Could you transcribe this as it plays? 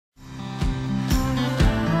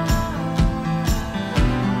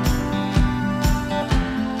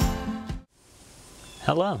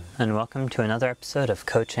Hello, and welcome to another episode of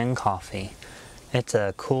Coach and Coffee. It's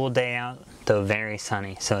a cool day out, though very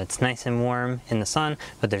sunny, so it's nice and warm in the sun,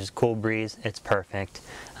 but there's a cool breeze. It's perfect.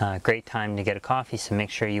 Great time to get a coffee, so make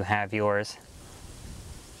sure you have yours.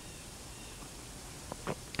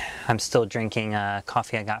 I'm still drinking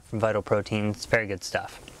coffee I got from Vital Proteins. It's very good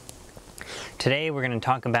stuff. Today we're going to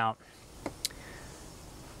talk about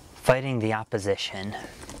fighting the opposition.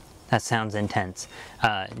 That sounds intense.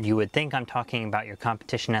 You would think I'm talking about your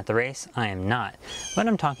competition at the race. I am not. What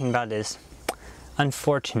I'm talking about is,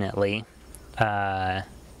 unfortunately, for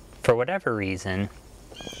whatever reason,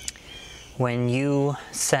 when you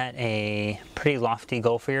set a pretty lofty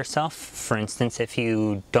goal for yourself, for instance, if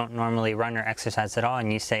you don't normally run or exercise at all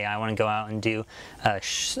and you say, I want to go out and do a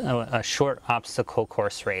short obstacle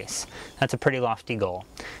course race, that's a pretty lofty goal.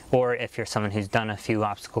 Or if you're someone who's done a few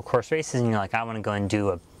obstacle course races and you're like, I want to go and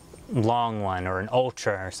do a long one or an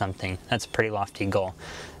ultra or something, that's a pretty lofty goal,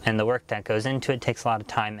 and the work that goes into it takes a lot of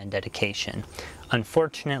time and dedication.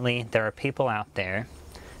 Unfortunately, there are people out there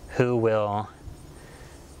who we'll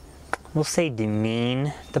say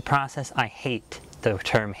demean the process. I hate the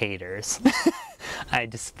term haters. I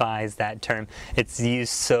despise that term. It's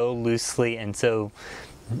used so loosely, and so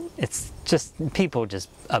it's just, people just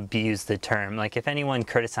abuse the term. Like, if anyone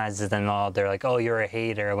criticizes them all, they're like, oh, you're a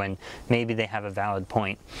hater, when maybe they have a valid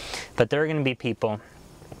point. But there are going to be people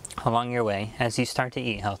along your way, as you start to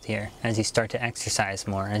eat healthier, as you start to exercise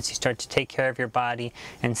more, as you start to take care of your body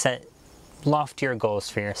and set loftier goals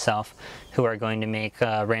for yourself, who are going to make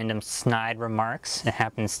random snide remarks. It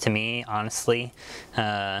happens to me, honestly.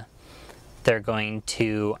 They're going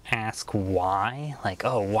to ask why, like,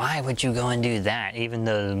 oh, why would you go and do that? Even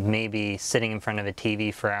though maybe sitting in front of a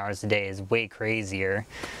TV for hours a day is way crazier,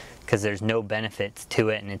 because there's no benefits to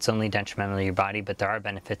it and it's only detrimental to your body, but there are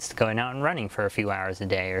benefits to going out and running for a few hours a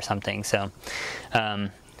day or something. So there are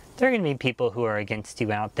going to be people who are against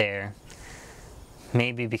you out there,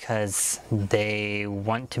 maybe because they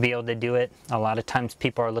want to be able to do it. A lot of times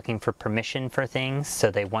people are looking for permission for things, so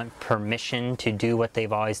they want permission to do what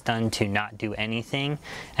they've always done, to not do anything,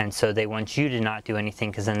 and so they want you to not do anything,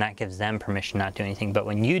 because then that gives them permission not to do anything. But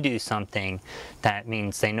when you do something, that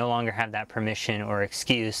means they no longer have that permission or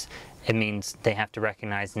excuse. It means they have to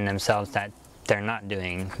recognize in themselves that they're not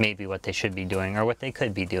doing maybe what they should be doing, or what they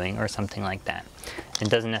could be doing, or something like that. It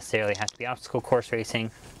doesn't necessarily have to be obstacle course racing.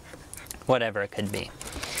 Whatever it could be.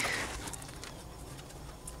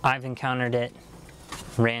 I've encountered it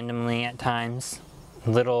randomly at times.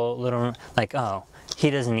 Little, like, oh,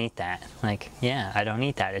 he doesn't eat that. Like, yeah, I don't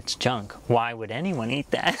eat that. It's junk. Why would anyone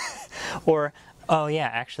eat that? Or, oh yeah,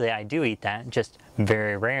 actually I do eat that, just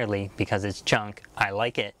very rarely, because it's junk. I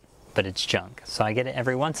like it, but it's junk. So I get it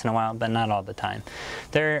every once in a while, but not all the time.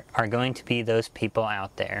 There are going to be those people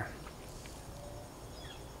out there.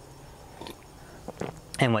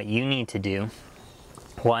 And what you need to do,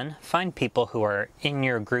 one, find people who are in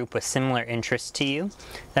your group with similar interests to you.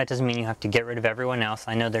 That doesn't mean you have to get rid of everyone else.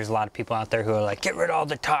 I know there's a lot of people out there who are like, get rid of all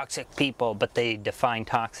the toxic people, but they define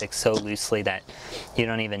toxic so loosely that you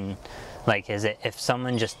don't even, like, is it if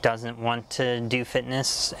someone just doesn't want to do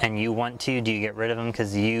fitness and you want to, do you get rid of them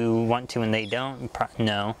because you want to and they don't?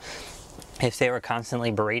 No. If they were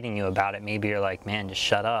constantly berating you about it, maybe you're like, man, just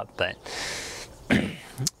shut up. But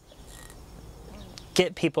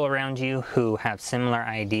get people around you who have similar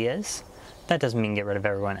ideas. That doesn't mean get rid of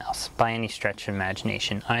everyone else, by any stretch of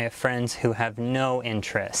imagination. I have friends who have no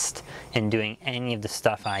interest in doing any of the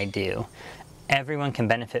stuff I do. Everyone can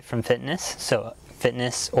benefit from fitness, so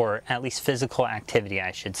fitness, or at least physical activity,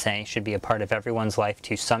 I should say, should be a part of everyone's life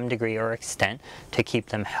to some degree or extent to keep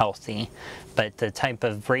them healthy. But the type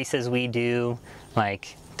of races we do,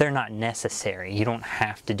 like, they're not necessary. You don't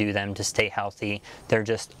have to do them to stay healthy. They're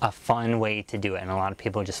just a fun way to do it, and a lot of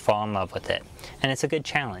people just fall in love with it. And it's a good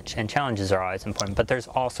challenge, and challenges are always important, but there's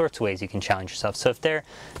all sorts of ways you can challenge yourself. So if they're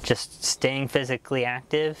just staying physically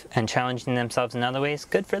active and challenging themselves in other ways,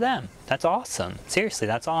 good for them. That's awesome. Seriously,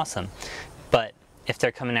 that's awesome. But if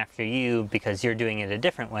they're coming after you because you're doing it a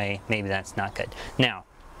different way, maybe that's not good. Now,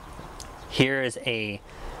 here is a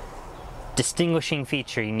distinguishing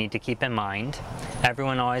feature you need to keep in mind.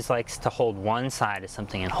 Everyone always likes to hold one side of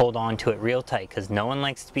something and hold on to it real tight, because no one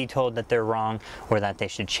likes to be told that they're wrong or that they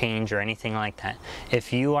should change or anything like that.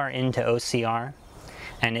 If you are into OCR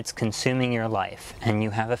and it's consuming your life, and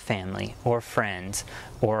you have a family or friends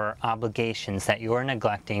or obligations that you're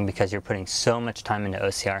neglecting because you're putting so much time into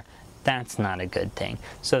OCR, that's not a good thing.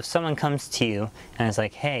 So if someone comes to you and is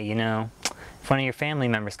like, hey, you know, if one of your family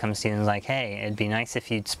members comes to you and is like, hey, it'd be nice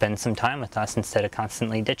if you'd spend some time with us instead of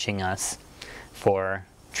constantly ditching us for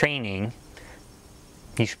training,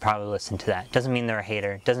 you should probably listen to that. Doesn't mean they're a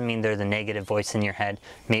hater, doesn't mean they're the negative voice in your head.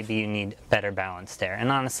 Maybe you need better balance there.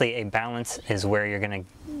 And honestly, a balance is where you're going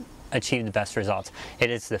to achieve the best results. It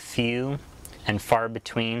is the few and far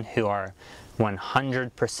between who are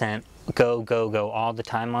 100% go, go, go all the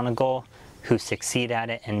time on a goal, who succeed at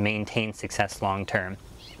it and maintain success long term.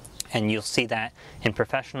 And you'll see that in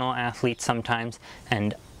professional athletes sometimes,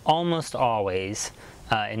 and almost always,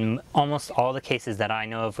 in almost all the cases that I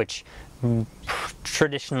know of, which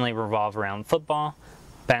traditionally revolve around football,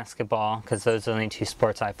 basketball, because those are the only two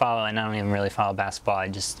sports I follow, and I don't even really follow basketball, I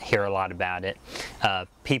just hear a lot about it.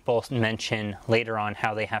 People mention later on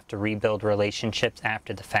how they have to rebuild relationships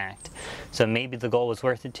after the fact. So maybe the goal was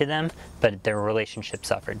worth it to them, but their relationship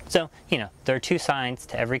suffered. So, you know, there are two sides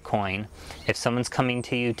to every coin. If someone's coming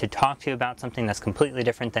to you to talk to you about something, that's completely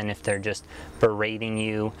different than if they're just berating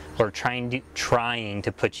you or trying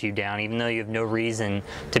to put you down, even though you have no reason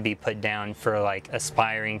to be put down for like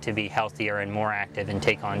aspiring to be healthier and more active and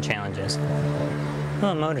take on challenges. Oh,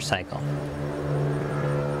 a motorcycle.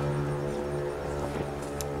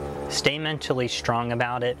 Stay mentally strong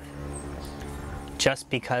about it. Just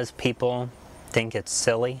because people think it's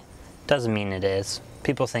silly doesn't mean it is.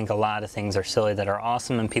 People think a lot of things are silly that are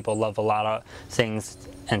awesome, and people love a lot of things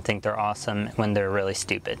and think they're awesome when they're really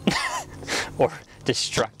stupid or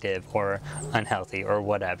destructive or unhealthy or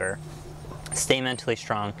whatever. Stay mentally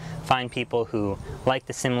strong. Find people who like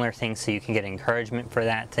the similar things so you can get encouragement for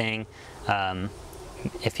that thing.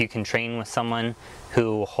 If you can train with someone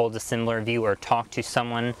who holds a similar view, or talk to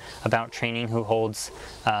someone about training who holds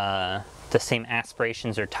the same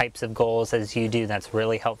aspirations or types of goals as you do, that's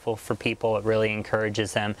really helpful for people. It really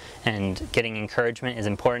encourages them, and getting encouragement is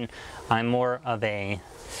important. I'm more of a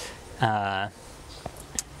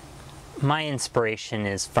my inspiration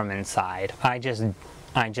is from inside. I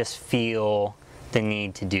just feel the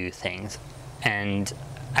need to do things, and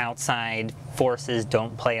outside forces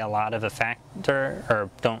don't play a lot of a factor, or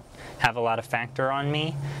don't have a lot of factor on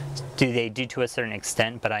me. They do to a certain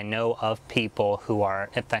extent, but I know of people who are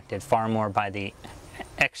affected far more by the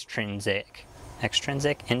internal,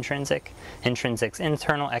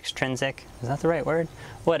 extrinsic, is that the right word?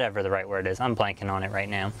 Whatever the right word is, I'm blanking on it right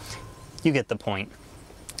now. You get the point.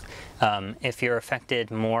 If you're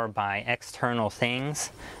affected more by external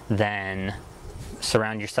things, then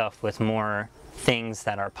surround yourself with more things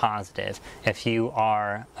that are positive. If you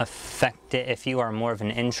are more of an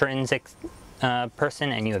intrinsic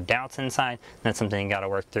person and you have doubts inside, that's something you got to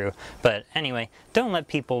work through. But anyway, don't let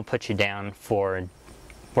people put you down for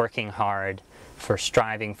working hard, for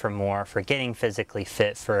striving for more, for getting physically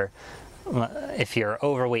fit, for if you're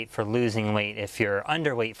overweight, for losing weight, if you're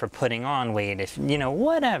underweight, for putting on weight, if you know,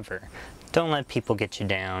 whatever. Don't let people get you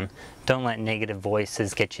down. Don't let negative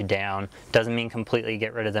voices get you down. Doesn't mean completely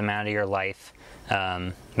get rid of them out of your life.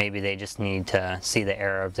 Maybe they just need to see the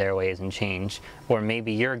error of their ways and change. Or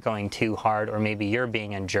maybe you're going too hard, or maybe you're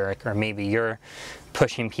being a jerk, or maybe you're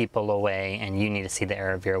pushing people away and you need to see the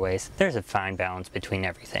error of your ways. There's a fine balance between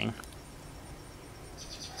everything.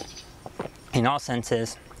 In all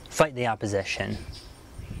senses, fight the opposition.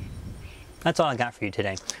 That's all I got for you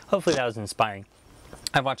today. Hopefully that was inspiring.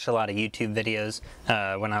 I watched a lot of YouTube videos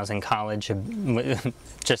when I was in college.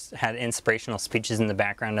 Just had inspirational speeches in the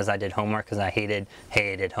background as I did homework, because I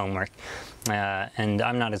hated homework. And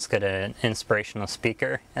I'm not as good an inspirational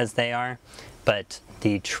speaker as they are, but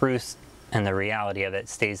the truth and the reality of it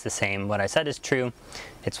stays the same. What I said is true.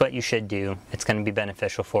 It's what you should do. It's going to be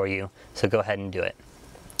beneficial for you, so go ahead and do it.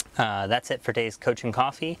 That's it for today's Coaching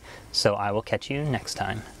Coffee, so I will catch you next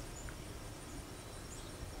time.